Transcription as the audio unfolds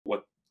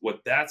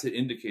that's an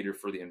indicator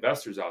for the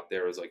investors out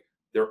there is like,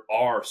 there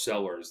are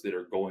sellers that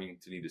are going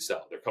to need to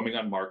sell. They're coming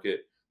on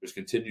market. There's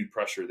continued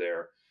pressure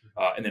there.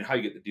 And then how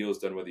you get the deals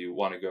done, whether you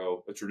want to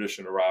go a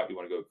traditional route, you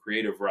want to go a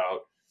creative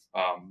route,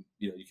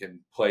 you can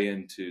play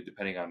into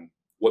depending on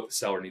what the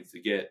seller needs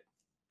to get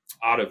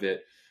out of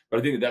it.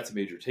 But I think that's a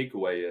major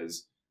takeaway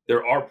is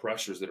there are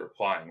pressures that are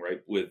applying,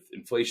 right? With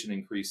inflation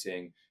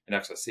increasing and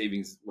excess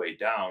savings way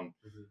down,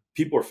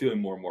 people are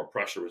feeling more and more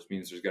pressure, which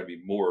means there's going to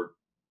be more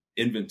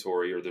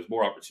inventory or there's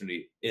more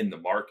opportunity in the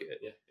market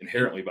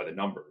inherently by the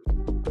numbers.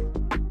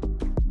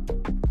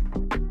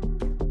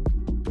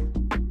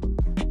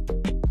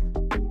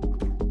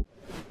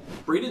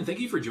 Braden, thank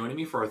you for joining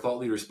me for our Thought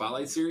Leader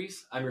Spotlight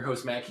series. I'm your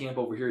host, Matt Camp,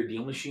 over here at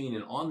DealMachine,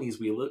 and on these,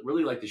 we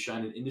really like to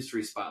shine an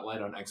industry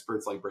spotlight on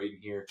experts like Braden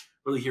here,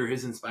 really hear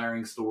his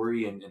inspiring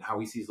story and how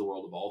he sees the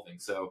world evolving.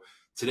 So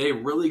today,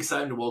 really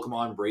excited to welcome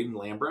on Braden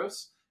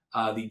Lambros,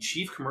 the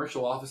Chief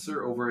Commercial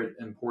Officer over at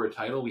Empora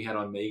Title. We had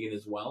on Megan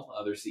as well,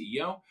 their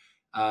CEO.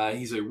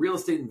 He's a real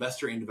estate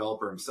investor and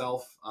developer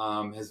himself,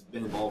 has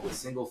been involved with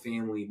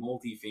single-family,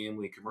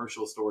 multi-family,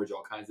 commercial storage,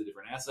 all kinds of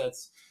different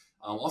assets.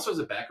 Also has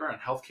a background in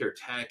healthcare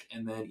tech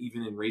and then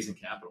even in raising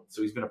capital.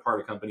 So he's been a part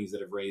of companies that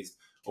have raised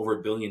over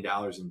 $1 billion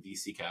in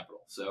VC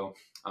capital. So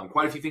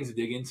quite a few things to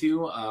dig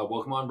into.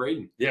 Welcome on,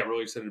 Braden. Yeah,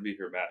 really excited to be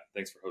here, Matt.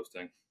 Thanks for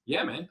hosting.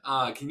 Yeah, man.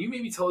 Can you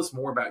maybe tell us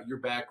more about your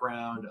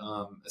background,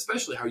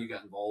 especially how you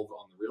got involved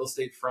on the real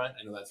estate front?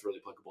 I know that's really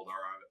applicable to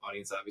our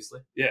audience, obviously.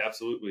 Yeah,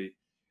 absolutely.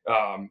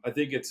 I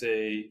think it's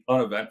a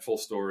uneventful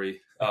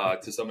story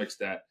to some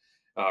extent.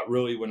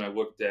 Really, when I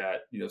looked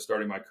at,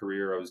 starting my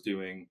career, I was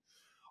doing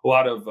a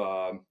lot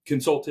of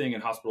consulting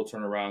and hospital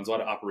turnarounds, a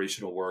lot of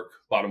operational work,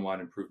 bottom line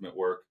improvement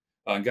work,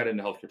 and got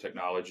into healthcare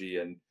technology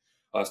and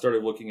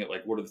started looking at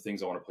like, what are the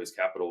things I want to place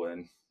capital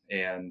in?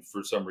 And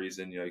for some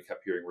reason, you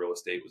kept hearing real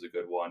estate was a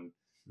good one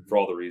for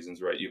all the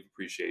reasons, right? You have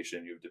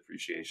appreciation, you have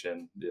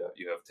depreciation,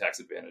 you have tax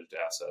advantaged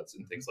assets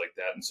and things like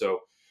that. And so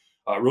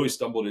I really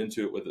stumbled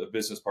into it with a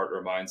business partner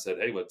of mine said,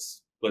 hey,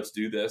 let's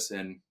do this.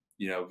 And,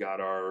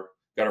 got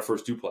our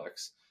first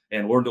duplex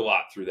and learned a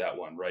lot through that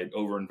one, right?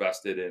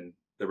 Overinvested in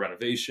the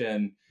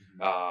renovation,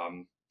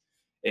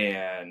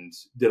 and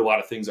did a lot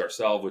of things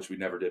ourselves, which we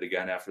never did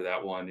again after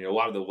that one. A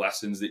lot of the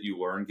lessons that you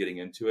learn getting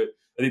into it,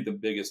 I think the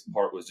biggest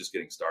part was just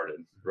getting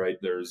started, right?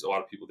 There's a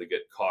lot of people that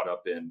get caught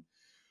up in,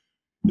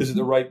 is it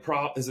the right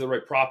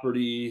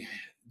property?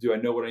 Do I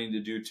know what I need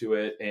to do to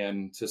it?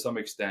 And to some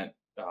extent,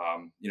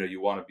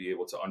 you want to be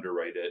able to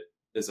underwrite it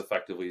as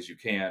effectively as you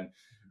can,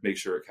 make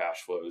sure it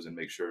cash flows and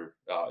make sure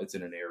it's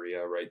in an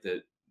area, right,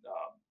 that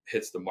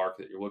hits the mark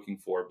that you're looking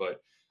for. But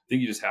I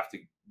think you just have to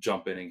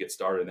jump in and get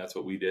started. And that's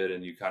what we did.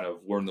 And you kind of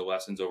learn the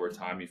lessons over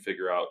time. You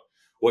figure out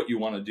what you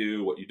want to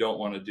do, what you don't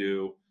want to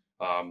do,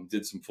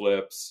 did some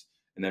flips,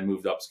 and then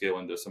moved upscale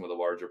into some of the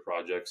larger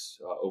projects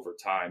over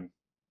time.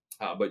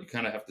 But you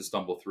kind of have to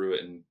stumble through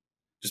it and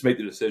just make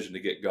the decision to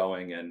get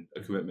going and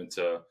a commitment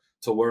to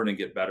learn and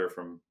get better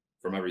from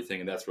everything.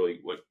 And that's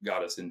really what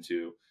got us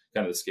into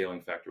kind of the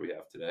scaling factor we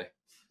have today.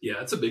 Yeah,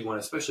 that's a big one,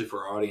 especially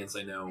for our audience.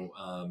 I know,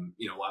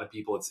 a lot of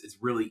people, it's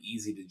really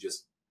easy to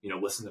just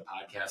listen to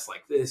podcasts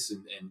like this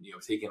and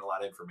take in a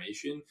lot of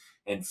information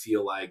and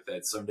feel like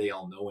that someday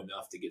I'll know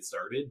enough to get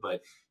started.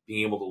 But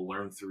being able to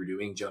learn through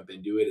doing, jump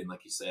into it. And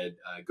like you said,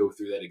 go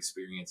through that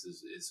experience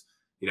is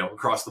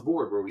across the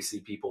board where we see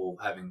people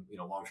having,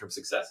 long-term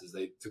successes.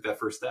 They took that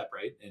first step,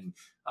 right? And,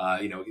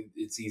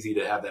 it's easy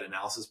to have that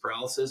analysis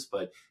paralysis,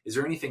 but is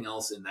there anything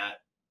else in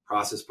that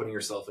process, putting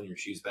yourself in your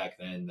shoes back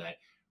then, that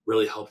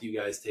really helped you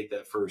guys take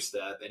that first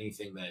step?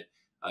 Anything that,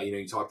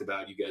 you talked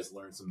about, you guys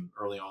learned some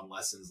early on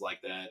lessons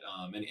like that.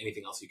 And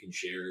anything else you can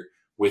share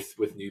with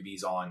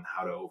newbies on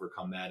how to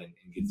overcome that and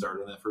get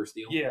started on that first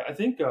deal? Yeah, I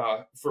think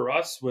for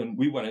us, when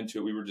we went into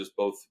it, we were just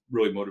both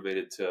really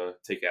motivated to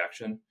take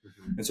action.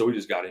 And so we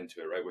just got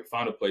into it, right? We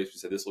found a place. We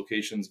said, this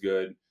location's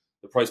good.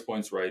 The price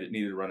point's right. It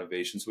needed a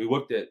renovation. So we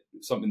looked at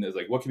something that's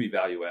like, what can be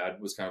value add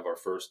was kind of our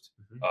first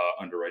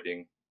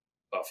underwriting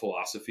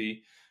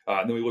philosophy.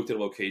 And then we looked at a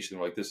location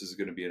like, this is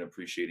going to be an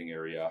appreciating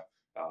area.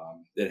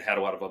 It had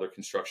a lot of other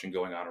construction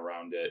going on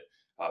around it.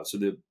 So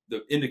the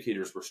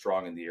indicators were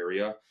strong in the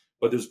area,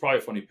 but there's probably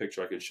a funny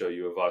picture I could show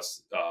you of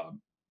us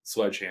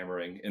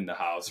sledgehammering in the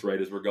house,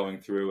 right? As we're going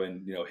through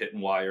and,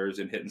 hitting wires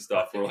and hitting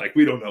stuff. We're like,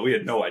 we don't know. We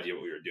had no idea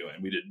what we were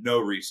doing. We did no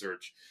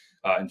research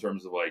in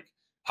terms of like,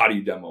 how do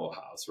you demo a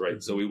house,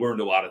 right? So we learned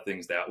a lot of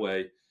things that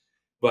way.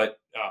 But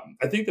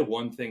I think the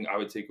one thing I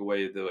would take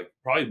away,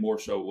 probably more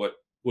so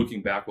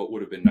looking back, what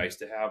would have been nice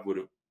to have would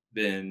have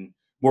been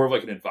more of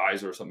like an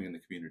advisor or something in the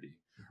community,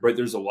 right?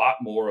 There's a lot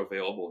more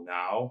available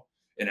now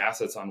in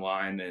assets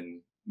online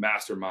and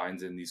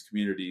masterminds in these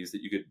communities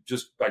that you could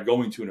just by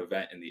going to an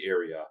event in the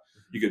area,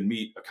 you could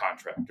meet a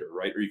contractor,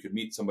 right? Or you could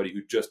meet somebody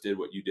who just did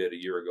what you did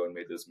a year ago and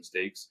made those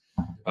mistakes.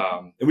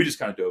 And we just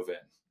kind of dove in,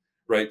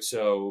 right?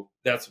 So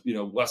that's,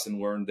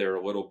 lesson learned there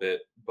a little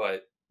bit,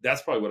 but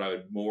that's probably what I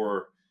would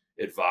more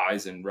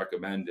advise and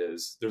recommend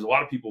is there's a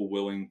lot of people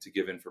willing to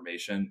give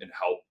information and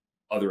help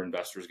other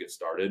investors get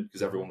started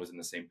because everyone was in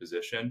the same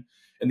position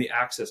and the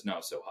access now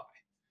is so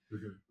high,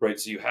 right?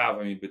 So you have,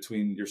 I mean,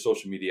 between your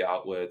social media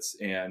outlets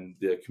and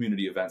the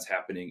community events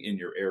happening in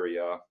your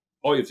area,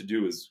 all you have to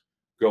do is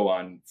go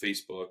on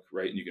Facebook,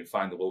 right? And you can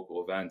find the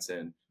local events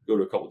and go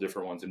to a couple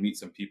different ones and meet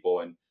some people,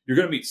 and you're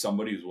going to meet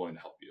somebody who's willing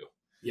to help you.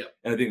 Yeah.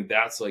 And I think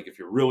that's like, if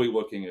you're really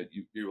looking at,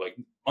 you're like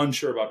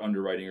unsure about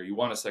underwriting, or you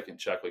want a second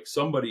check, like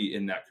somebody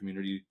in that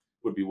community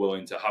would be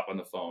willing to hop on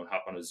the phone,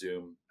 hop on a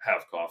Zoom,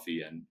 have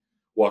coffee, and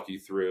walk you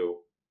through,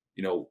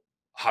 you know,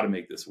 how to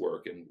make this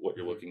work and what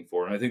you're looking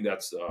for. And I think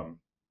that's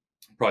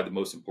probably the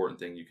most important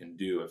thing you can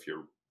do if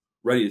you're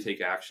ready to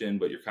take action,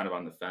 but you're kind of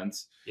on the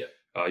fence. Yeah.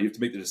 You have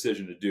to make the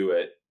decision to do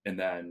it, and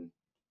then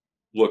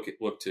look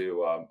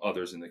to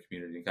others in the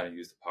community and kind of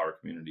use the power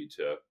community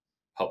to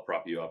help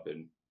prop you up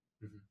and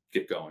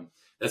get going.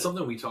 That's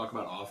something we talk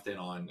about often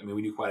on, I mean,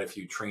 we do quite a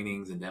few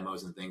trainings and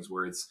demos and things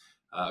where it's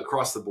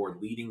across the board,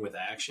 leading with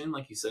action,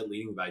 like you said,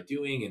 leading by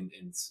doing,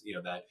 and you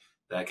know,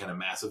 that kind of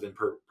massive and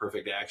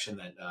perfect action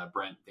that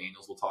Brent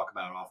Daniels will talk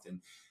about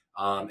often.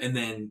 And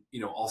then,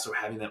 you know, also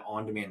having that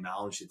on-demand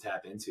knowledge to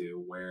tap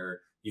into,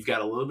 where you've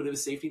got a little bit of a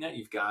safety net.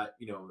 You've got,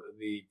 you know,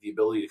 the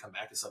ability to come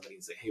back to somebody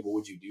and say, hey, what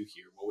would you do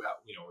here? Well,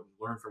 you know,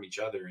 learn from each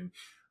other, and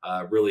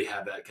really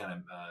have that kind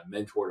of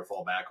mentor to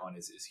fall back on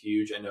is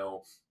huge. I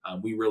know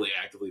we really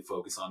actively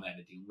focus on that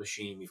at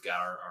DealMachine. We've got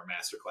our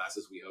master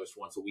classes we host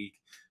once a week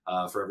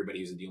for everybody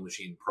who's a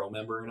DealMachine Pro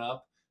member and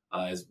up,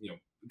 as you know,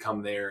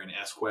 come there and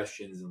ask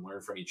questions and learn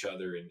from each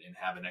other, and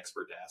have an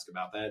expert to ask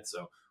about that.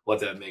 So we'll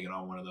have to have Megan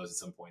on one of those at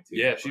some point too.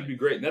 Yeah, she'd be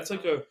great. And that's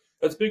like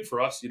that's big for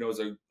us, you know, as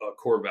a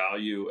core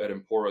value at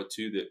Empora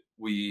too, that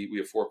we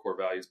have 4 core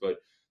values, but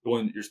the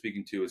one that you're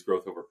speaking to is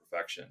growth over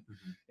perfection.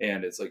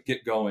 And it's like,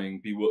 get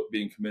going,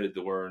 being committed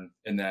to learn,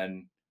 and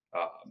then,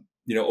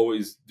 you know,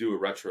 always do a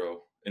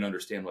retro and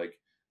understand, like,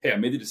 hey, I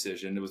made the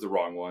decision. It was the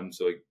wrong one.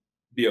 So like,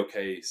 be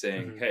okay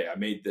saying, hey, I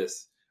made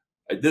this.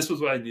 This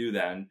was what I knew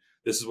then.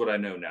 This is what I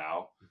know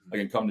now. I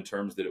can come to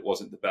terms that it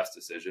wasn't the best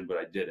decision, but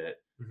I did it.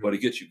 But it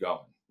gets you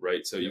going,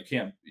 right? So you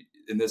can't,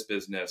 in this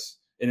business,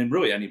 and in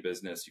really any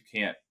business, you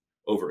can't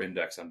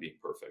over-index on being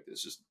perfect.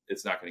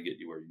 It's not going to get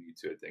you where you need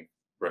to. I think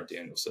Brent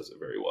Daniels says it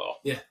very well.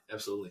 Yeah,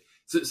 absolutely.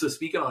 So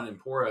speaking on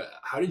Empora,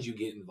 how did you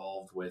get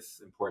involved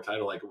with Empora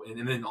Title? Like,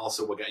 and then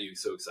also what got you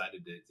so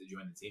excited to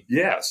join the team?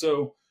 Yeah.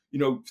 So, you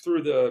know,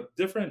 through the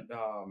different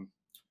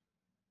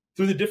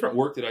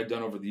work that I'd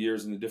done over the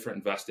years and the different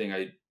investing,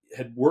 I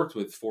had worked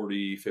with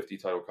 40, 50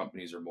 title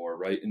companies or more,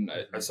 right? And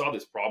I saw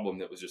this problem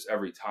that was just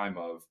every time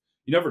of,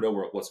 you never know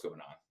what's going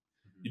on.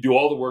 You do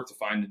all the work to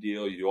find the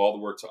deal. You do all the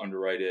work to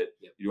underwrite it.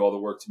 You do all the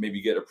work to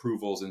maybe get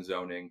approvals and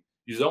zoning.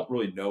 You don't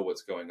really know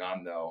what's going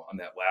on, though, on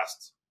that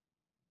last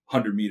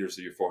 100 meters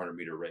of your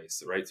 400-meter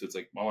race, right? So it's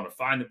like, I want to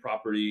find the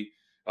property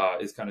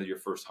is kind of your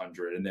first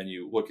 100. And then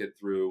you look at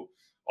through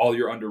all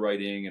your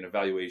underwriting and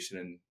evaluation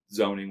and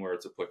zoning where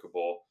it's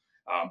applicable.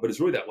 But it's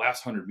really that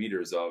last 100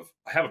 meters of,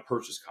 I have a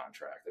purchase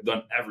contract. I've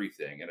done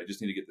everything, and I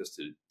just need to get this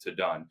to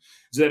done.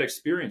 So that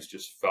experience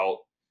just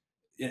felt,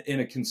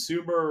 in a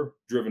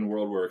consumer-driven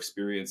world where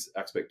experience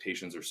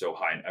expectations are so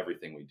high in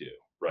everything we do,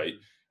 right?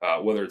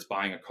 Whether it's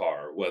buying a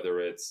car, whether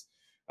it's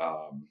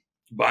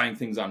buying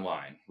things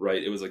online,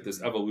 right? It was like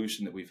this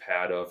evolution that we've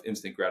had of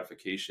instant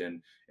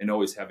gratification and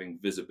always having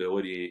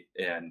visibility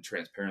and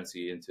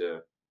transparency into,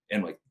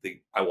 and like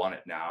I want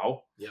it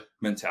now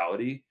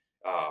mentality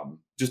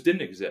just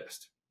didn't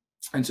exist.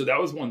 And so that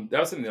was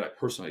something that I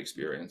personally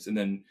experienced. And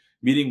then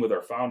meeting with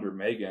our founder,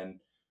 Megan,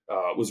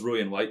 was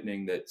really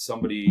enlightening, that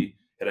somebody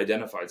had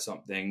identified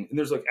something, and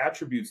there's like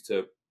attributes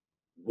to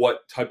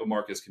what type of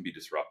markets can be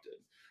disrupted,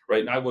 right?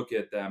 And I look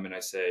at them and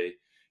I say,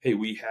 hey,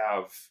 we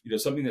have, you know,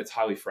 something that's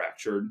highly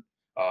fractured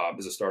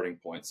as a starting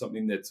point,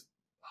 something that's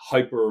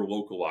hyper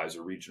localized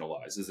or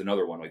regionalized is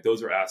another one. Like,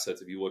 those are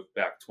assets. If you look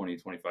back 20,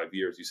 25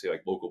 years, you say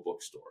like local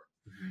bookstore,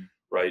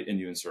 right? And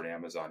you insert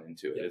Amazon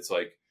into it. It's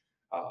like,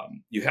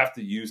 you have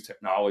to use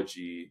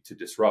technology to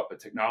disrupt,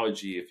 but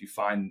technology, if you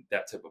find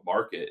that type of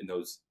market and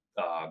those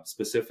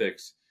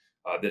specifics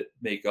that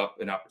make up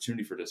an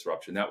opportunity for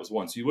disruption, that was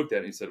one. So you looked at it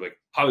and you said, like,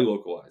 highly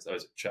localized. I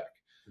was like, check.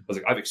 I was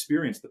like, I've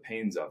experienced the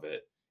pains of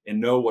it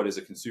and know what, as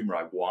a consumer,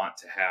 I want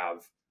to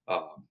have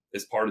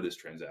as part of this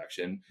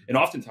transaction. And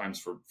oftentimes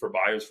for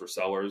buyers, for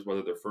sellers,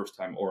 whether they're first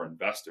time or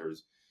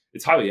investors,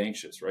 it's highly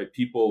anxious, right?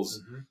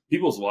 People's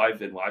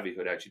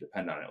livelihood actually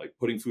depend on it, like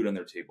putting food on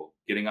their table,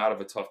 getting out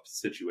of a tough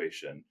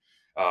situation,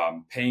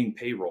 paying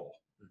payroll,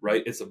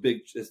 right? It's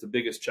the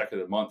biggest check of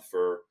the month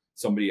for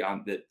somebody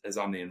that is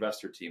on the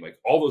investor team. Like,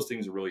 all those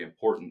things are really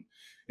important.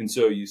 And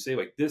so you say,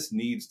 like, this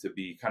needs to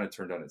be kind of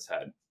turned on its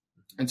head.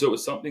 And so it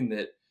was something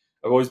that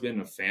I've always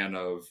been a fan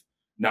of,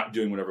 not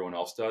doing what everyone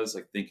else does,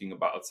 like thinking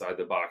about outside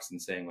the box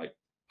and saying, like,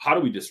 how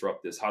do we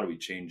disrupt this? How do we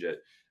change it?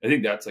 I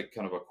think that's like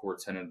kind of a core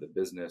tenet of the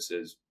business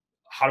is,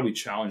 how do we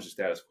challenge the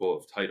status quo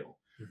of title,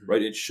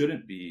 right? It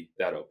shouldn't be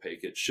that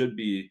opaque. It should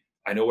be,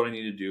 I know what I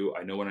need to do.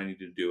 I know when I need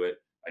to do it.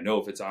 I know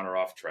if it's on or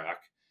off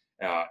track.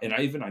 And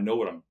I know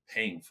what I'm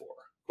paying for,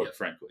 quite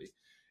frankly.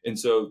 And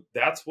so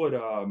that's what,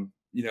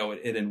 you know,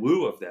 and in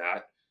lieu of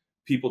that,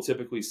 people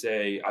typically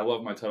say, I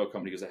love my title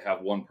company because I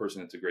have one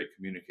person that's a great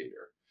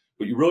communicator.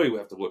 But you really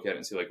have to look at it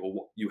and say like,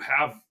 well,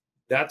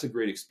 that's a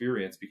great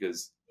experience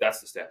because that's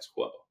the status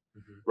quo,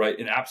 right?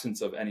 In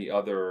absence of any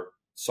other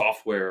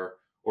software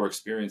or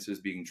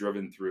experiences being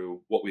driven through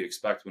what we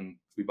expect when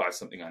we buy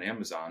something on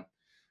Amazon,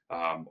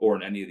 or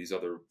in any of these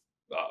other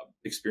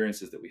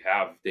experiences that we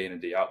have day in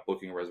and day out,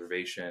 booking a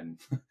reservation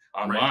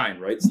online,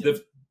 right? Stuff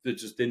that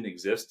just didn't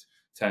exist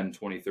 10,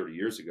 20, 30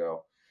 years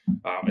ago.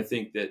 I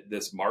think that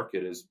this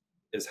market is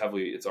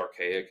heavily, it's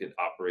archaic. It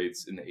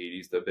operates in the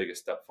 80s. The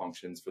biggest step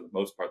functions for the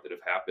most part that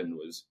have happened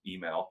was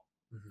email.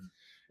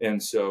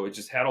 And so it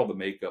just had all the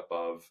makeup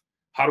of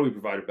how do we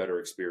provide a better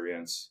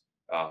experience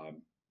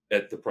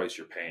at the price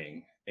you're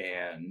paying,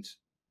 and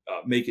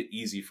make it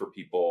easy for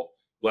people,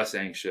 less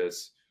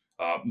anxious,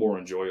 more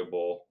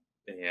enjoyable.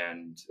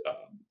 And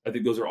I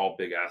think those are all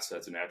big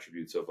assets and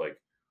attributes of like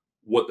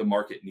what the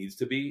market needs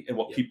to be and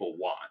what people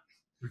want.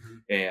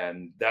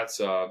 And that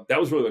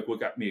was really like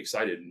what got me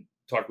excited. And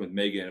talking with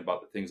Megan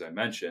about the things I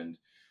mentioned,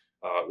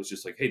 it was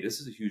just like, hey, this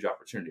is a huge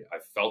opportunity. I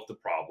felt the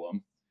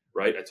problem,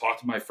 right? I talked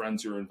to my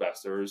friends who are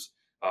investors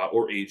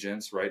or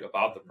agents, right,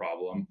 about the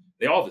problem.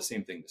 They all have the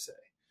same thing to say.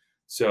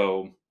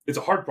 So it's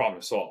a hard problem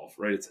to solve,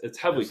 right? It's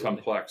heavily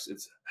complex.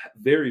 It's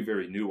very,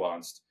 very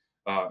nuanced.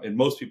 And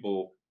most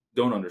people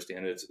don't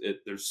understand it.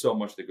 There's so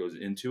much that goes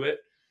into it.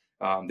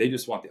 They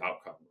just want the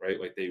outcome, right?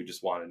 Like they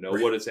just want to know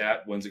what it's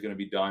at, when's it going to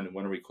be done, and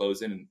when are we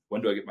closing, and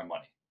when do I get my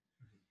money?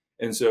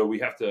 And so we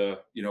have to,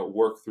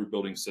 work through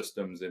building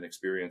systems and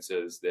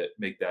experiences that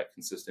make that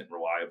consistent,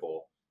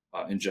 reliable,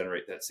 and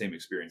generate that same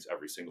experience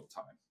every single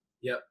time.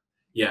 Yep.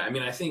 Yeah. I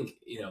mean, I think,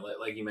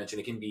 like you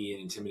mentioned, it can be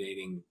an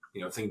intimidating,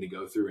 thing to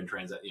go through and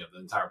transact, the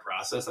entire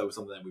process. That was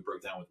something that we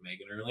broke down with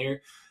Megan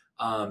earlier.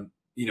 And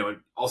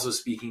also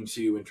speaking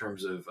to in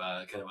terms of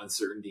kind of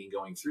uncertainty and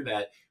going through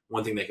that,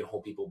 one thing that can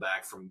hold people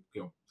back from,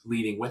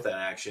 leading with that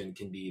action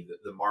can be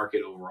the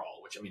market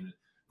overall, which, I mean,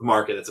 the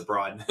market, that's a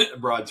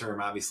broad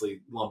term,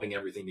 obviously lumping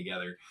everything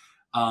together.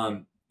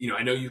 I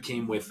know you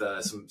came with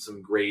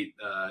some great,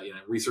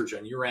 research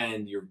on your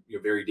end.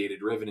 You're very data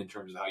driven in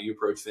terms of how you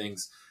approach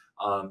things.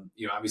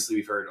 Obviously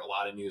we've heard a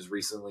lot of news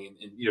recently, and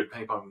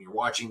depending upon when you're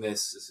watching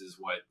this is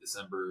what,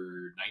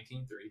 December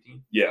 19th or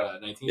 18th? Yeah.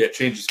 19th. Yeah. It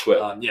changes quick.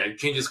 It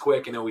changes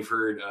quick. I know we've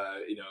heard,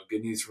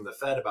 good news from the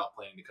Fed about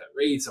planning to cut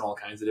rates and all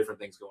kinds of different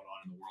things going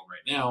on in the world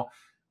right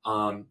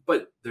now.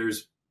 But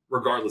there's,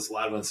 regardless, a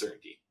lot of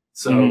uncertainty.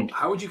 So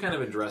how would you kind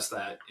of address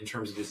that in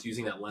terms of just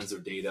using that lens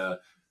of data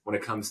when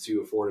it comes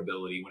to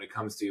affordability, when it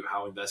comes to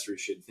how investors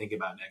should think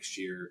about next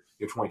year,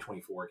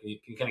 2024? Can you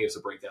kind of give us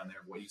a breakdown there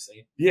of what you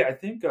see? Yeah, I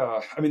think,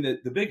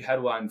 the big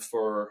headline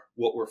for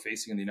what we're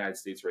facing in the United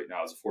States right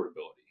now is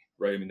affordability,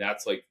 right? I mean,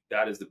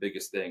 that is the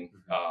biggest thing.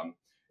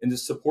 And to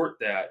support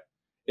that,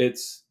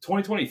 it's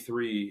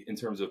 2023 in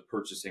terms of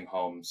purchasing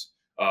homes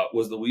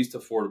was the least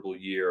affordable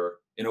year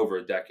in over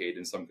a decade.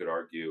 And some could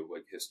argue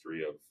like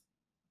history of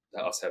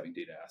us having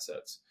data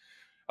assets.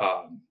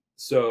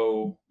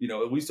 So,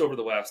 at least over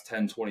the last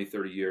 10, 20,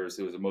 30 years,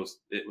 it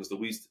was the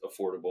least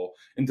affordable.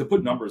 And to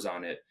put numbers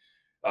on it,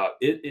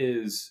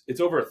 it's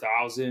over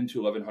 $1,000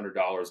 to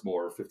 $1,100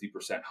 more,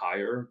 50%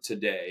 higher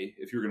today.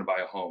 If you're going to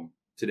buy a home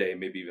today,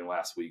 maybe even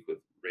last week with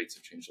rates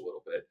have changed a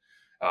little bit,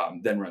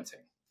 than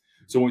renting.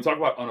 So when we talk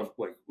about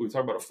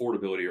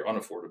affordability or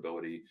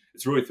unaffordability,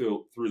 it's really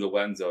through the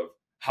lens of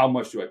how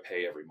much do I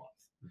pay every month?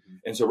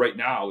 And so right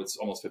now it's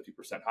almost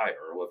 50% higher,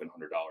 or $1,100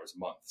 a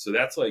month. So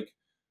that's like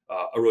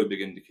a really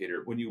big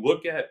indicator. When you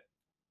look at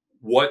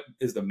what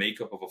is the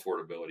makeup of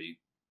affordability,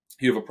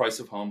 you have a price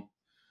of home,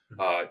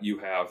 you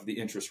have the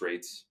interest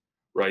rates,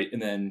 right?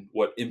 And then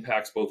what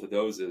impacts both of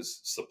those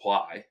is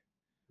supply.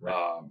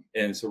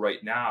 And so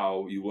right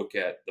now you look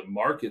at the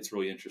market's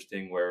really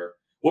interesting, where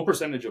what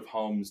percentage of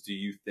homes do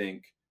you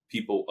think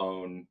people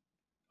own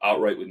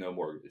outright with no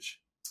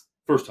mortgage?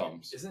 First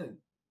homes. Isn't it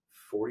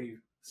 40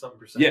 something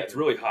 %? Yeah, it's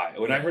really high.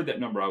 When I heard that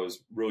number, I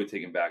was really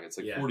taken back. It's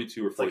like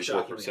 42 or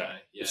 44%.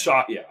 It's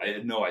Yeah, I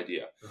had no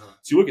idea. So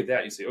you look at that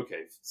and you say,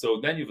 okay, so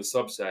then you have a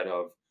subset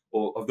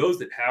of those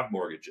that have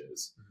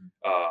mortgages.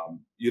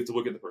 You have to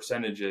look at the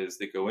percentages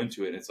that go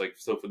into it. And it's like,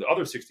 so for the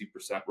other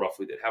 60%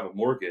 roughly that have a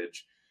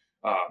mortgage,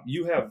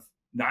 you have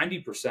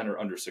 90% are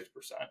under 6%.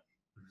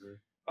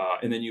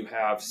 And then you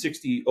have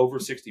over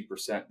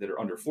 60% that are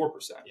under 4%.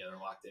 Yeah, they're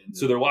locked in.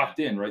 So they're locked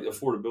in, right?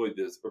 Affordability,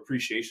 the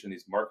appreciation in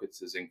these markets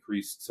has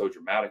increased so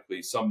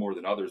dramatically, some more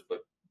than others, but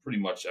pretty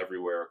much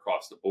everywhere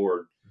across the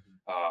board.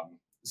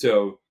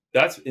 So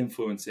that's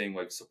influencing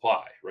like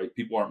supply, right?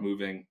 People aren't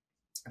moving.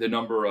 The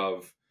number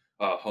of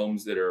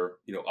homes that are,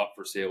 up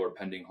for sale or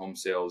pending home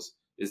sales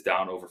is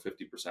down over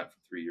 50% from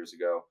 3 years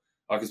ago,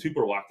 because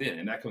people are locked in.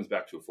 And that comes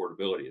back to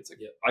affordability. It's like,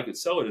 I could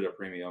sell it at a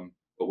premium,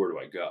 but where do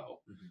I go?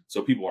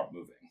 So people aren't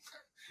moving,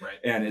 right?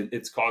 And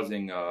it's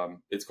causing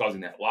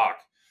that lock.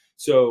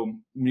 So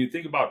when you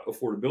think about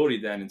affordability,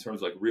 then in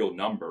terms of like real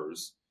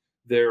numbers,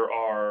 there's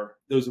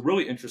a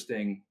really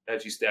interesting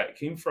edgy stat. It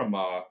came from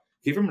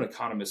an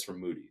economist from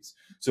Moody's.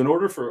 So in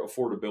order for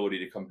affordability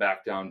to come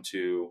back down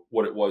to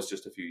what it was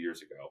just a few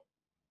years ago,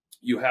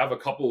 you have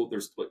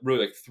there's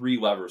really like three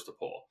levers to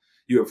pull.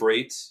 You have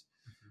rates,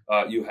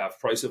 you have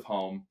price of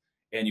home,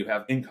 and you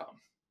have income.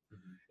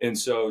 And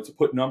so to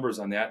put numbers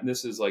on that, and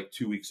this is like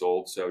 2 weeks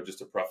old, so just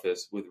to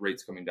preface with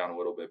rates coming down a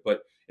little bit,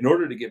 but in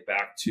order to get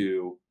back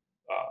to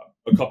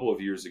a couple of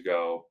years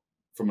ago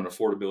from an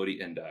affordability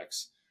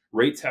index,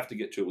 rates have to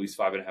get to at least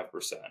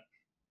 5.5%.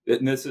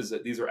 And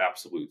these are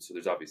absolute, so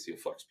there's obviously a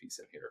flex piece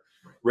in here.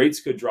 Right.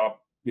 Rates could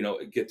drop,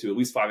 get to at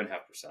least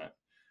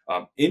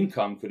 5.5%.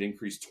 Income could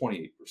increase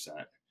 28%,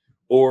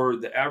 or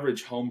the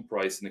average home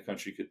price in the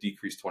country could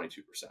decrease 22%.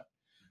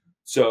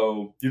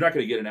 So you're not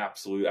going to get an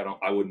absolute.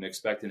 I wouldn't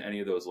expect in any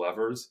of those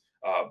levers.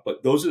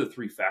 But those are the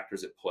three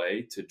factors at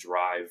play to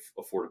drive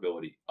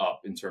affordability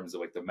up in terms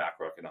of like the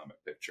macroeconomic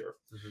picture.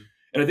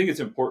 And I think it's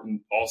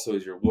important also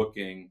as you're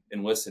looking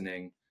and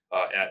listening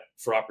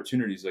for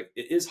opportunities, like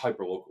it is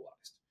hyper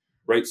localized,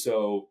 right?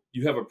 So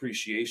you have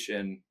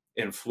appreciation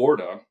in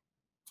Florida.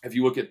 If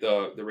you look at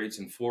the rates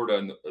in Florida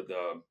and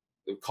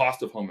the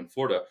cost of home in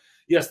Florida,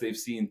 yes, they've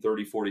seen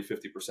 30, 40,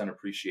 50%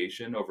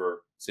 appreciation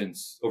over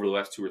the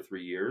last 2 or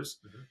 3 years.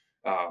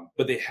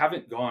 But they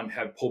haven't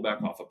had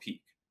pullback off a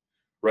peak,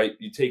 right?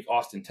 You take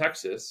Austin,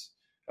 Texas,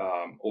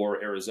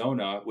 or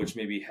Arizona, which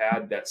maybe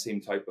had that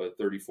same type of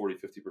 30, 40,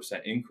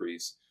 50%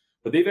 increase,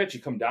 but they've actually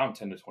come down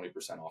 10 to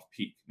 20% off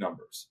peak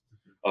numbers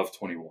of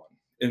 21.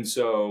 And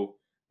so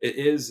it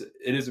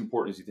is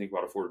important as you think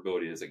about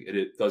affordability, is like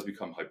it does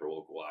become hyper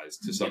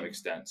localized to some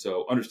extent.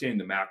 So understanding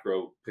the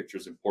macro picture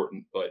is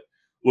important, but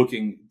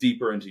looking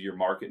deeper into your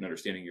market and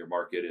understanding your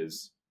market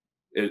is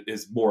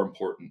more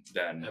important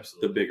than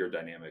the bigger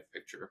dynamic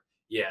picture.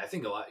 Yeah, I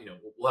think a lot,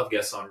 we'll have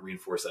guests on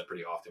reinforce that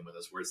pretty often with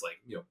us, where it's like,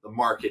 the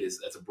market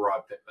that's a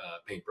broad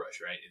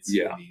paintbrush, right? It's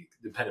going to be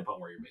dependent upon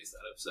where you're based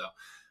out of. So,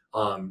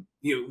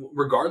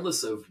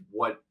 regardless of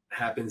what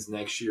happens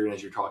next year, and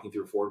as you're talking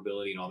through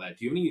affordability and all that,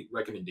 do you have any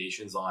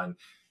recommendations on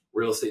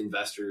real estate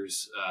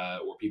investors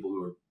or people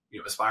who are,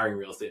 aspiring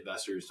real estate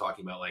investors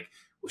talking about like,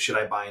 well, should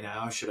I buy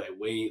now? Should I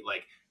wait?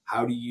 Like,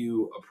 how do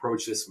you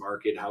approach this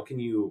market? Do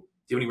you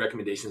have any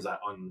recommendations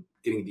on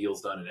getting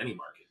deals done in any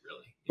market,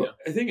 really? Well,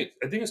 I think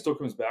it still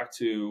comes back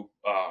to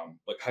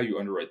like how you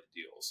underwrite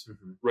the deals,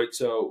 right?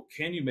 So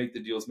can you make the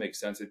deals make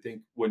sense? I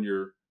think when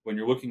you're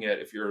looking at,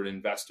 if you're an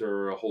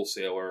investor, a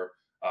wholesaler,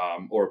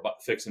 or a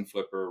fix and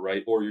flipper,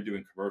 right, or you're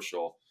doing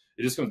commercial,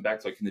 it just comes back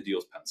to like, can the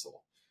deals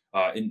pencil?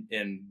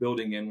 And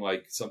building in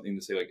like something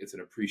to say like it's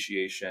an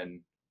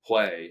appreciation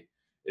play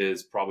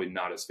is probably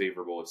not as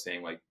favorable as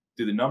saying like,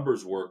 do the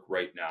numbers work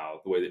right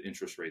now the way that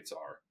interest rates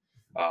are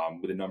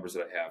with the numbers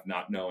that I have,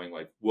 not knowing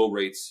like, will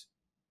rates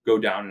go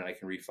down and I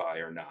can refi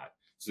or not?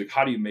 So like,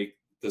 how do you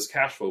does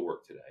cash flow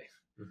work today?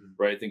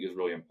 Right, I think is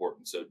really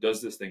important. So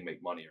does this thing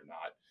make money or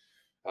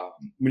not?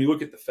 When you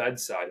look at the Fed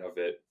side of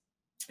it,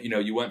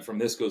 you went from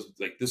this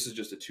is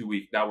just a 2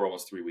 week, now we're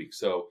almost 3 weeks.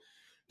 So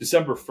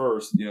December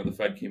 1st, the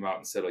Fed came out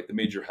and said like the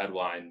major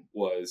headline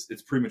was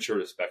it's premature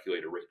to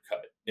speculate a rate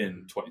cut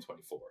in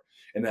 2024.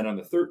 And then on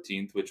the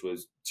 13th, which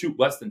was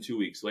less than 2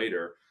 weeks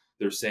later,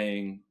 they're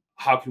saying,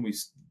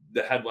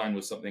 the headline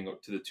was something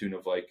to the tune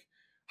of like,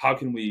 how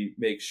can we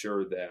make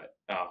sure that,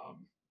 how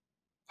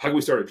can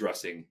we start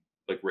addressing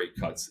like rate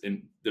cuts?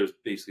 And there's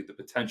basically the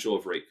potential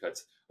of rate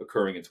cuts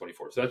occurring in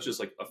 24. So that's just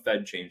like a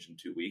Fed change in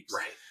 2 weeks.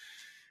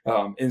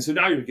 Right. And so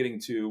now you're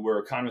getting to where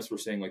economists were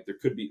saying like there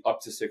could be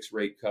up to 6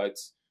 rate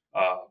cuts.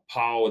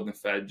 Powell and the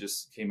Fed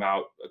just came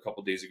out a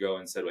couple of days ago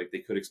and said like they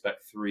could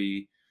expect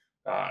 3,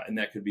 and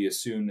that could be as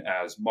soon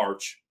as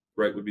March,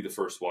 right, would be the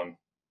first one.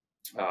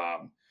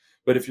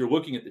 But if you're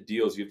looking at the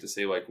deals, you have to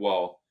say like,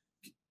 well,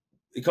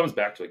 it comes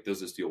back to like,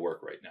 does this deal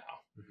work right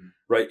now?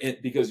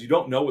 Right. Because you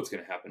don't know what's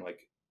going to happen.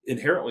 Like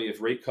inherently,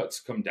 if rate cuts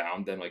come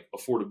down, then like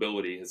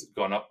affordability has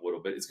gone up a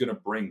little bit. It's going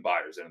to bring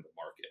buyers into the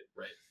market.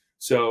 Right.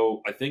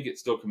 So I think it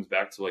still comes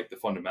back to like the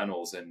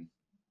fundamentals. And,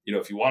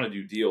 if you want to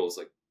do deals,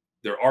 like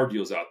there are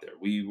deals out there.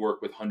 We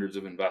work with hundreds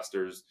of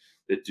investors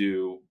that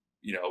do,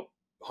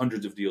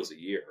 hundreds of deals a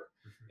year.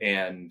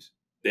 And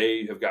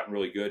they have gotten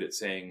really good at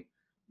saying,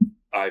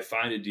 I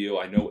find a deal,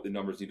 I know what the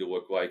numbers need to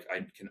look like,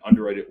 I can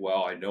underwrite it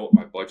well, I know what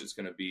my budget's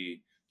going to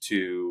be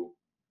to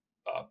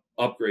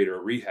upgrade or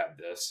rehab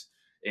this.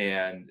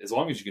 And as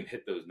long as you can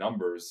hit those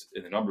numbers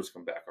and the numbers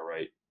come back all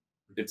right,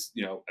 it's,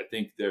 I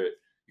think that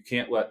you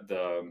can't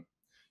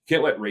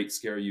let rates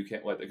scare you. You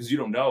can't let that, because you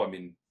don't know. I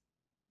mean,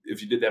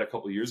 if you did that a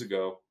couple of years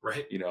ago,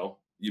 right,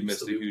 you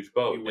missed a huge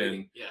boat.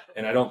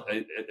 And I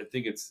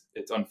think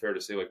it's unfair to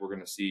say like we're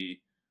going to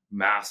see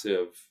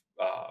massive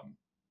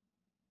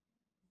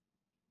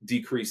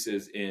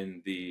decreases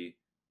in the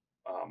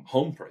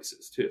home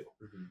prices too,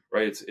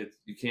 right? It's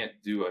you can't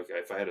do like,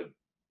 if I had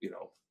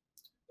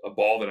a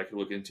ball that I could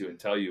look into and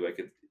tell you I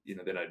could,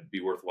 then I'd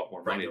be worth a lot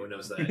more money. Right, no one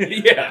knows that.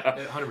 Yeah,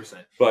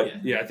 100%. But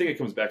I think it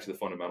comes back to the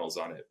fundamentals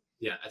on it.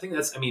 Yeah, I think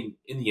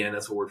in the end,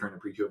 that's what we're trying to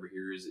preach over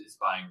here is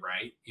buying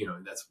right.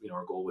 That's,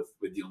 our goal with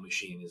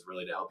DealMachine is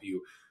really to help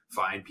you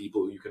find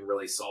people who you can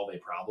really solve a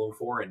problem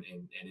for. And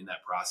in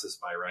that process,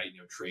 buy right,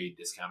 trade,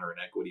 discount, or an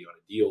equity on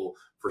a deal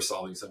for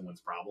solving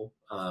someone's problem.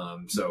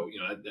 So,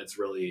 that's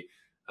really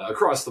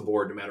across the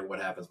board, no matter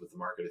what happens with the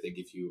market. I think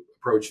if you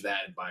approach that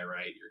and buy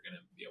right, you're going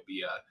to,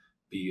 be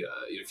be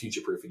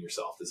future proofing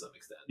yourself to some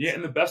extent. Yeah,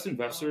 and the best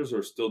investors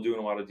are still doing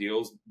a lot of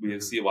deals. We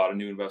see a lot of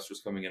new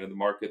investors coming into the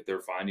market.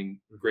 They're finding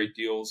great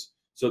deals,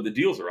 so the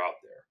deals are out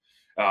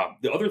there.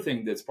 The other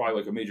thing that's probably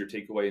like a major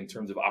takeaway in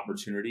terms of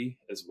opportunity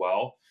as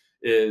well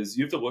is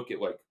you have to look at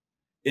like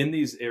in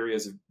these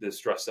areas of the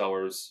stress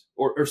sellers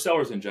or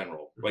sellers in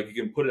general. Like you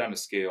can put it on a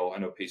scale. I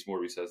know Pace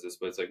Morby says this,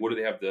 but it's like, what do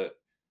they have?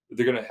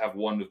 They're going to have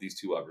one of these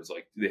two levers.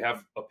 Like, do they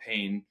have a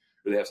pain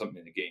or they have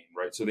something to gain,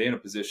 right? So they're in a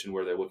position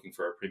where they're looking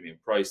for a premium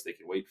price. They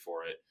can wait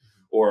for it,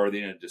 or are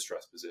they in a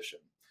distressed position?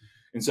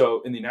 And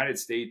so in the United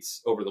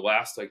States, over the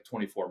last like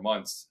 24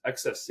 months,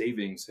 excess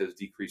savings has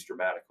decreased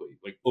dramatically,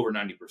 like over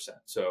 90%.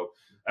 So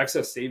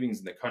excess savings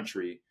in the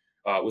country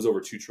was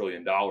over $2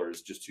 trillion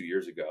just 2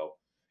 years ago.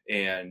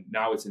 And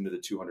now it's into the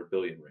 200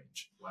 billion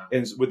range. Wow.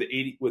 And with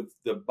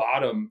the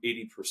bottom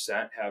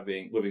 80%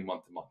 living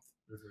month to month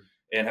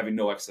and having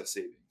no excess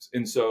savings.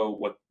 And so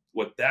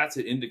what that's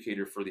an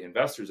indicator for the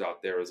investors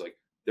out there is like,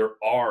 there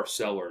are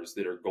sellers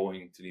that are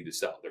going to need to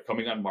sell. They're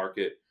coming on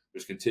market.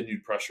 There's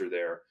continued pressure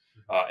there.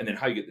 And then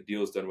how you get the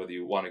deals done, whether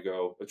you want to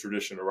go a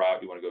traditional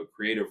route, you want to go a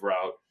creative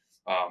route,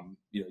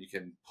 you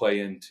can play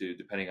into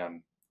depending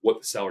on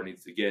what the seller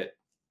needs to get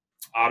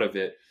out of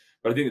it.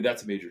 But I think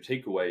that's a major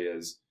takeaway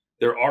is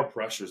there are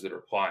pressures that are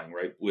applying,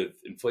 right? With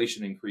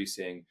inflation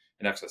increasing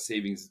and excess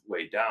savings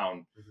way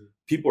down,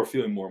 people are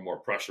feeling more and more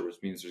pressure, which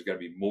means there's going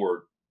to be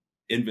more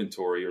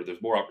inventory or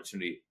there's more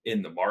opportunity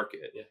in the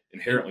market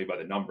inherently by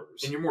the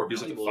numbers. And you're more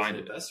valuable as an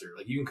investor.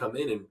 Like you can come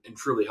in and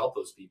truly help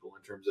those people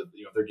in terms of,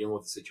 if they're dealing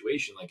with a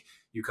situation, like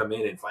you come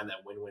in and find that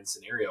win-win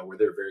scenario where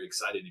they're very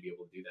excited to be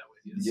able to do that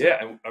with you. So,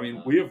 yeah. I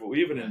mean, we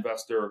have an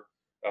investor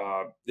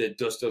that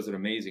just does an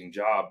amazing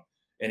job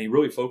and he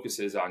really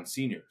focuses on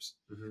seniors.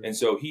 And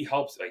so he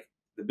helps, like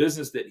the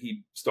business that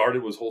he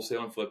started was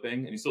wholesale and flipping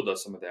and he still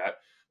does some of that,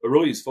 but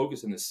really he's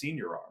focused on the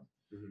senior arm.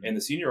 And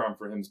the senior arm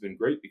for him has been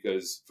great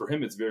because for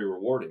him, it's very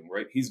rewarding,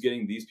 right? He's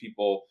getting these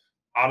people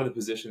out of the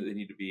position that they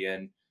need to be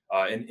in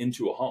and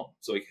into a home.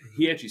 So like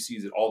he actually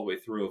sees it all the way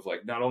through of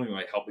like, not only am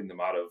I helping them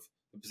out of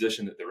the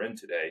position that they're in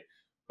today,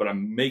 but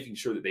I'm making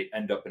sure that they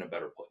end up in a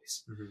better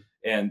place.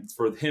 And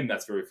for him,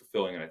 that's very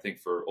fulfilling. And I think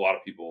for a lot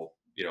of people,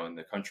 in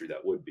the country,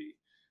 that would be.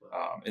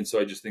 And so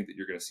I just think that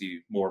you're going to see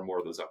more and more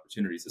of those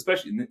opportunities,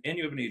 especially, and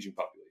you have an aging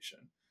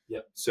population.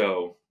 Yep.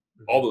 So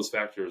all those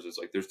factors is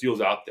like, there's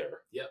deals out there.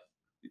 Yep.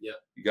 Yeah,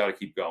 you got to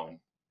keep going,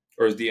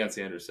 or as Deion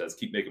Sanders says,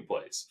 keep making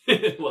plays.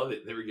 Love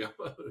it. There we go.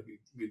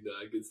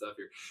 Good stuff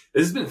here.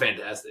 This has been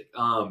fantastic.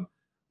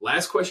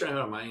 Last question I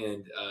have on my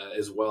end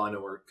as well. I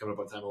know we're coming up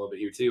on time a little bit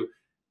here too.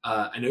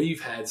 I know you've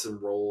had some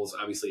roles,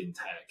 obviously in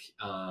tech.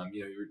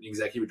 You're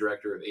executive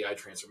director of AI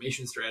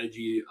transformation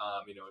strategy.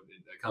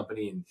 A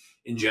company, and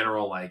in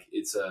general, like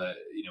it's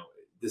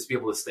just be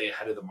able to stay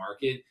ahead of the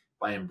market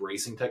by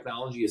embracing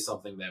technology is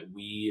something that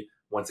we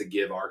want to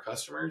give our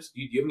customers.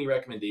 Do you have any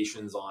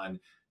recommendations on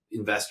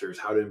investors,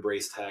 how to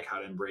embrace tech, how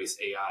to embrace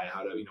AI,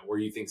 how to, where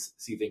you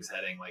see things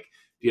heading? Like,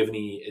 do you have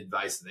any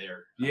advice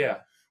there? Yeah.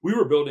 We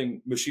were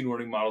building machine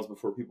learning models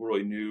before people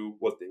really knew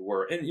what they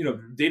were.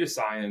 And, data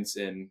science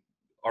and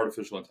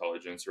artificial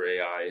intelligence or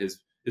AI has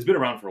been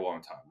around for a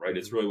long time, right?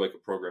 It's really like a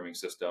programming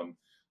system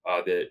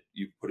that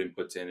you put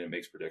inputs in and it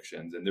makes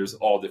predictions. And there's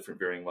all different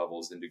varying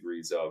levels and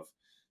degrees of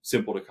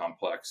simple to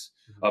complex.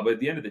 But at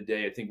the end of the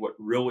day, I think what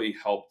really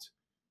helped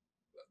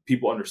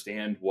people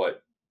understand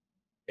what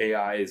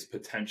AI's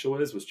potential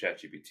was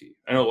ChatGPT.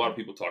 I know a lot of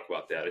people talk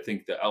about that. I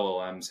think the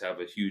LLMs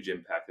have a huge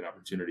impact and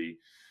opportunity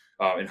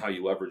in how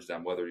you leverage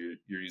them, whether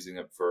you're using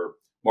them for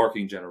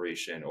marketing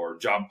generation or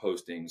job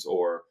postings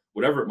or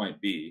whatever it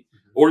might be,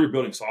 or you're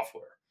building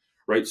software,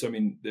 right? So, I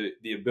mean,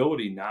 the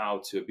ability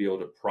now to be able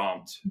to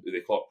prompt,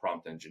 they call it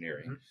prompt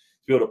engineering, to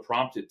be able to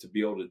prompt it to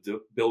be able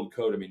to build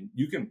code. I mean,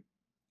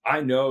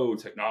 I know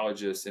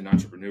technologists and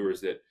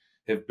entrepreneurs that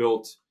have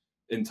built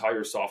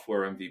entire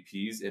software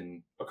MVPs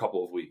in a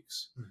couple of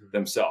weeks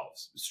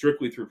themselves,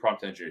 strictly through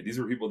prompt engineering. These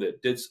were people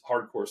that did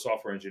hardcore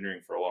software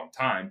engineering for a long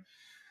time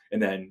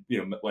and then,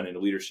 went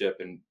into leadership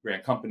and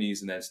ran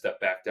companies and then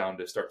stepped back down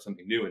to start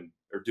something new and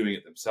are doing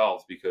it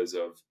themselves because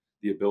of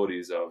the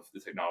abilities of the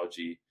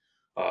technology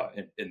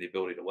and the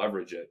ability to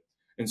leverage it.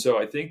 And so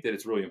I think that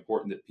it's really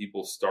important that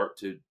people start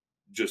to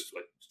just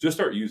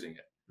start using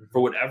it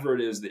for whatever it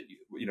is that,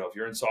 if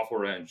you're in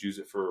software eng, use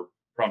it for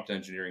prompt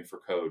engineering for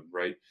code,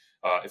 right?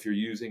 If you're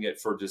using it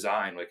for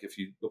design, like if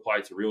you apply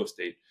it to real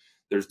estate,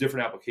 there's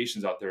different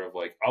applications out there of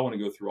like, I want to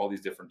go through all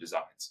these different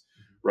designs,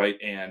 right?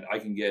 And I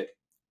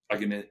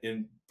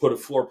can put a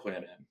floor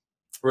plan in,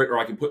 right? Or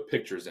I can put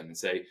pictures in and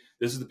say,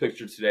 this is the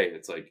picture today.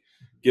 It's like,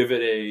 give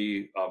it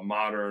a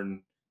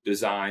modern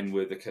design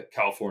with a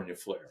California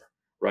flair,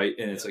 right?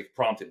 And it's like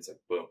prompted. It's like,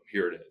 boom,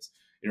 here it is.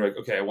 And you're like,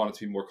 okay, I want it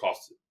to be more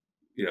cost,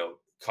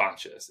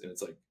 conscious. And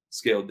it's like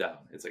scaled down.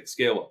 It's like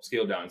scale up,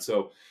 scale down.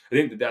 So I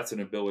think that that's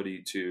an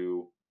ability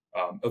to,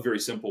 a very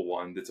simple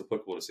one that's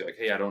applicable to say like,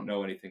 hey, I don't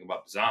know anything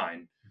about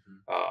design.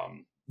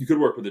 You could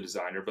work with a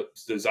designer, but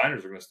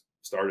designers are going to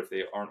start if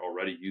they aren't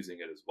already using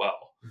it as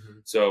well.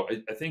 So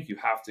I think you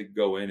have to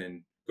go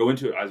into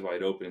it eyes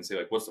wide open and say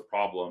like, what's the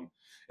problem?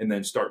 and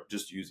then start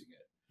just using it.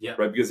 Yeah.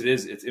 Right. Because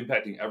it's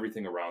impacting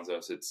everything around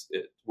us.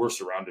 We're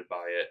surrounded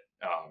by it.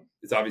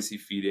 It's obviously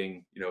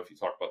feeding, if you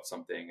talk about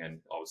something and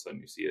all of a sudden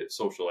you see a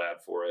social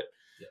ad for it,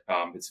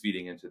 it's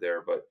feeding into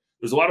there. But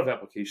there's a lot of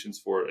applications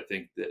for it. I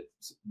think that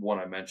one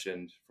I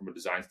mentioned from a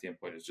design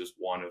standpoint is just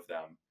one of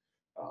them.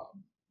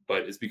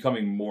 But it's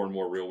becoming more and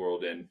more real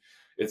world, and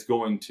it's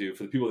going to,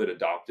 for the people that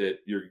adopt it,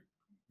 you're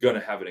going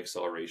to have an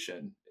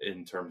acceleration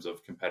in terms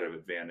of competitive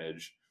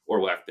advantage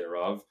or lack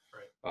thereof.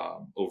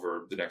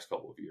 Over the next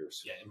couple of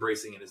years. Yeah,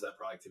 embracing it as that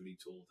productivity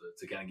tool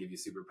to kind of give you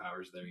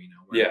superpowers there,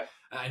 where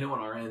I know on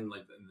our end,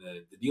 like in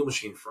the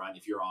DealMachine front,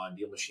 if you're on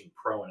DealMachine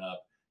Pro and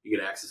up, you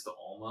get access to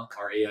Alma,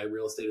 our AI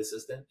real estate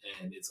assistant,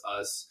 and it's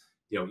us,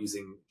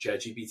 using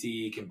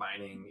ChatGPT,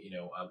 combining,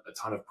 a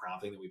ton of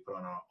prompting that we put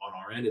on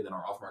our end, and then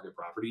our off-market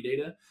property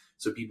data,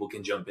 so people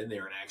can jump in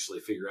there and actually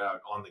figure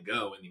out on the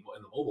go in the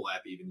mobile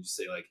app, even just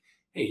say like,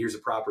 hey, here's a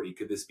property.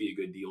 Could this be a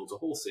good deal to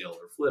wholesale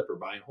or flip or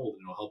buy and hold?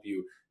 And it'll help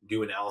you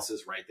do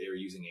analysis right there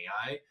using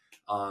AI,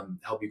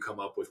 help you come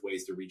up with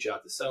ways to reach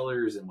out to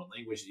sellers and what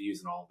language to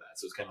use and all of that.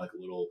 So it's kind of like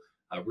a little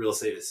real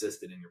estate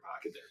assistant in your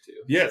pocket there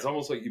too. Yeah, it's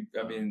almost like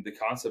the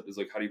concept is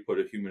like, how do you put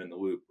a human in the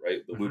loop,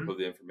 right? The loop of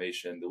the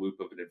information, the loop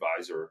of an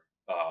advisor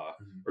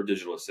or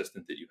digital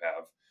assistant that you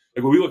have.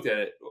 Like when we looked at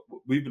it,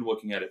 we've been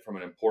looking at it from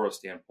an Empora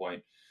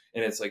standpoint,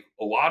 and it's like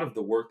a lot of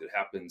the work that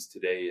happens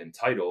today in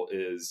title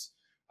is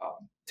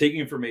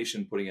taking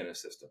information, putting it in a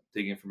system,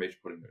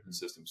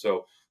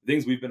 So the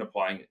things we've been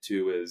applying it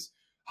to is,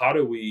 how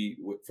do we,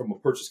 from a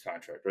purchase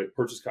contract, right?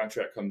 Purchase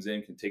contract comes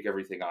in, can take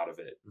everything out of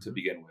it to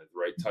begin with,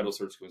 right? Title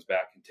search comes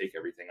back, can take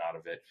everything out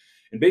of it.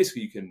 And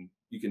basically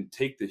you can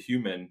take the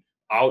human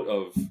out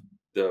of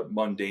the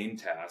mundane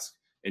task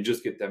and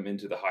just get them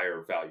into the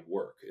higher value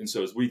work. And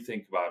so as we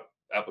think about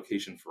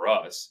application for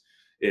us,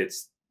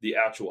 it's the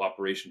actual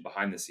operation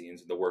behind the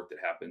scenes and the work that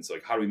happens.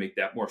 Like, how do we make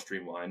that more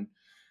streamlined?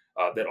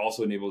 That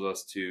also enables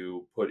us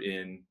to put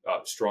in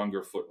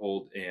stronger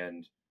foothold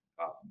and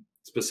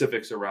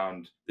specifics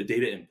around the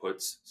data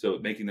inputs, so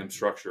making them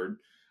structured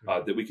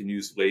that we can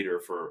use later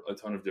for a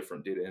ton of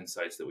different data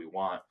insights that we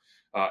want.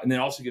 And then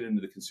also get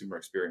into the consumer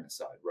experience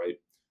side, right?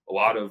 A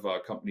lot of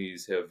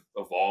companies have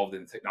evolved,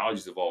 and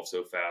technology's evolved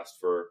so fast.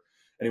 For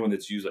anyone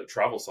that's used like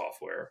travel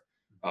software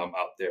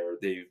out there,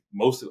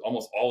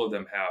 almost all of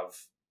them have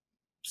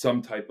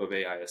some type of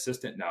AI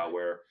assistant now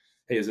where,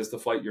 hey, is this the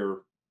flight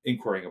you're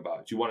inquiring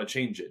about? Do you want to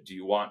change it? Do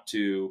you want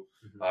to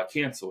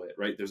cancel it?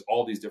 Right? There's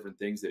all these different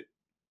things that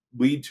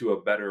lead to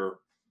a better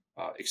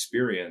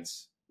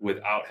experience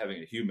without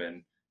having a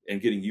human, and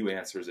getting you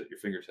answers at your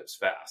fingertips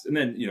fast. And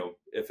then,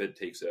 if it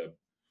takes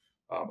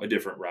a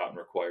different route and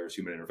requires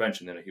human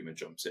intervention, then a human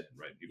jumps in,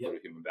 right? You put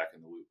a human back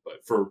in the loop.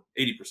 But for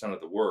 80% of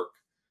the work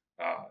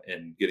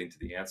and getting to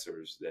the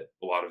answers, that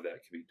a lot of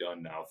that can be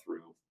done now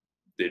through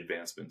the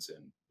advancements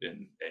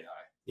in AI.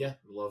 Yeah,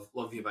 love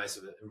the advice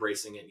of it,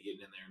 embracing it and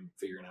getting in there and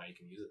figuring out how you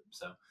can use it.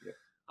 So,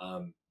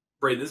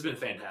 Braden, this has been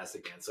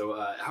fantastic, man. So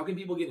how can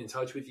people get in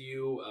touch with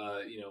you?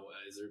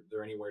 Is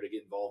there anywhere to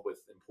get involved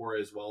with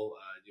Empora as well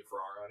for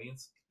our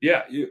audience?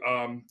 Yeah, you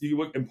can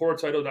look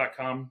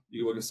EmporaTitle.com.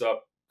 You can look us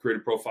up, create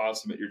a profile,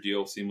 submit your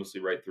deal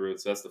seamlessly right through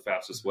it. So that's the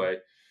fastest way.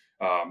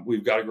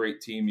 We've got a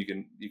great team. You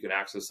can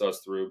access us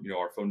through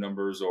our phone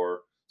numbers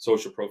or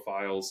social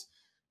profiles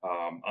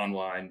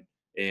online.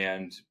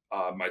 And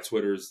my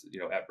Twitter's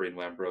at Braden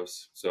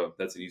Lambros. So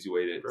that's an easy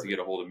way to get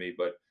a hold of me.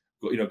 But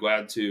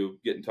glad to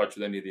get in touch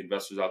with any of the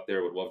investors out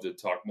there. Would love to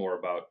talk more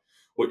about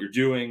what you're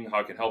doing, how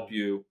I can help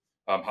you,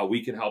 how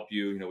we can help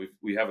you.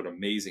 We have an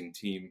amazing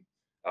team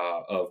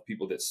of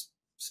people that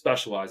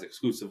specialize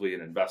exclusively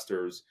in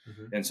investors.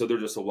 And so they're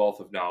just a wealth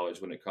of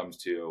knowledge when it comes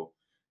to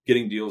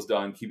getting deals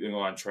done, keeping them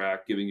on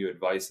track, giving you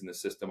advice in the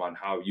system on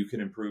how you can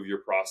improve your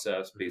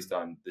process based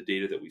on the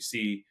data that we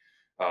see,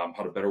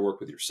 how to better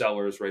work with your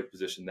sellers, right?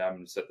 Position them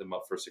and set them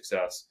up for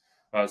success.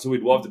 So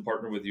we'd love to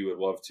partner with you. We'd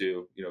love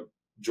to,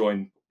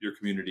 join your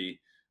community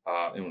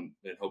and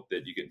hope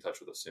that you get in touch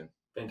with us soon.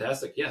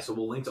 Fantastic. Yeah. So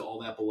we'll link to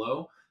all that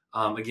below.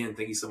 Again,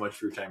 thank you so much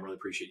for your time. Really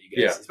appreciate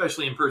you guys,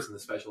 especially in person, the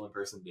special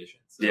in-person edition.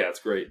 So, yeah, it's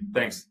great.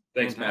 Thanks,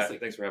 Matt.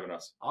 Thanks for having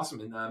us. Awesome.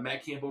 And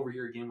Matt Camp over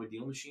here again with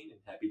DealMachine, and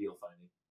happy deal finding.